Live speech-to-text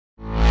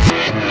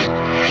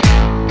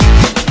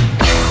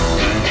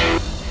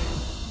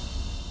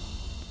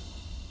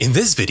In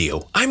this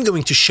video, I'm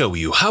going to show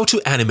you how to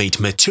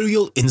animate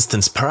material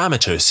instance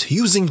parameters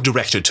using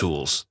Director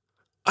tools.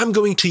 I'm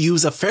going to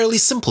use a fairly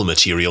simple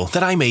material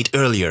that I made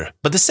earlier,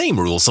 but the same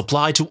rules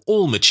apply to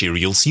all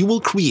materials you will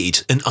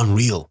create in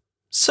Unreal.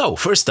 So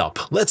first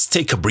up, let's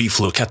take a brief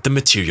look at the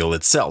material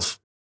itself.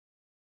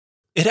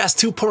 It has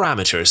two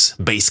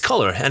parameters, base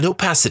color and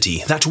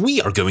opacity, that we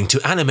are going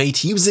to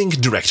animate using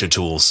Director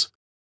tools.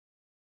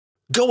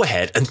 Go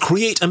ahead and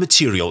create a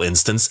material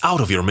instance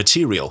out of your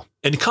material.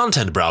 In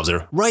Content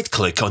Browser,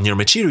 right-click on your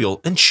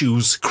material and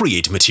choose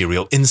Create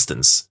Material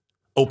Instance.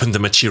 Open the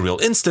material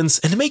instance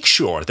and make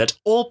sure that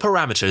all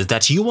parameters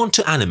that you want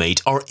to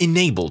animate are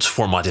enabled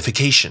for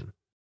modification.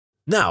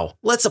 Now,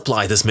 let's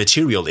apply this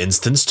material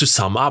instance to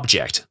some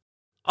object.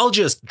 I'll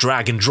just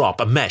drag and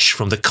drop a mesh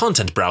from the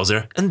Content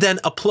Browser and then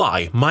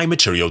apply my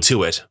material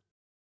to it.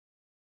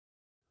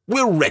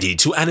 We're ready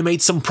to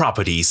animate some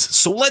properties,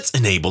 so let's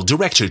enable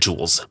Director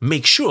tools.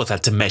 Make sure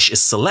that the mesh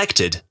is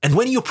selected, and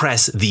when you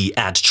press the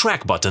Add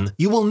Track button,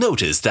 you will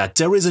notice that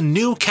there is a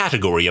new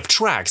category of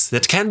tracks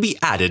that can be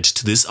added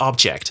to this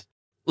object.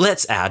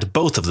 Let's add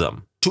both of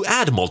them. To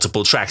add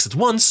multiple tracks at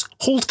once,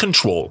 hold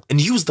Ctrl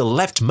and use the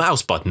left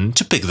mouse button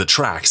to pick the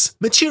tracks.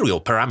 Material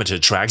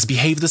parameter tracks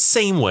behave the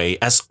same way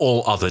as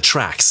all other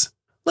tracks.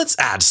 Let's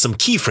add some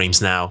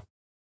keyframes now.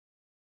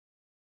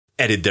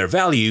 Edit their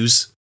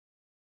values.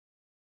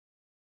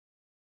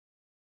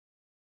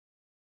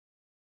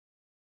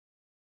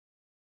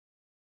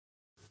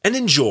 And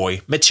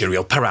enjoy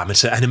material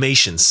parameter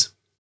animations.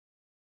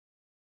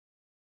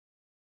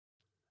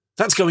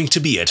 That's going to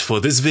be it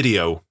for this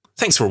video.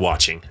 Thanks for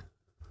watching.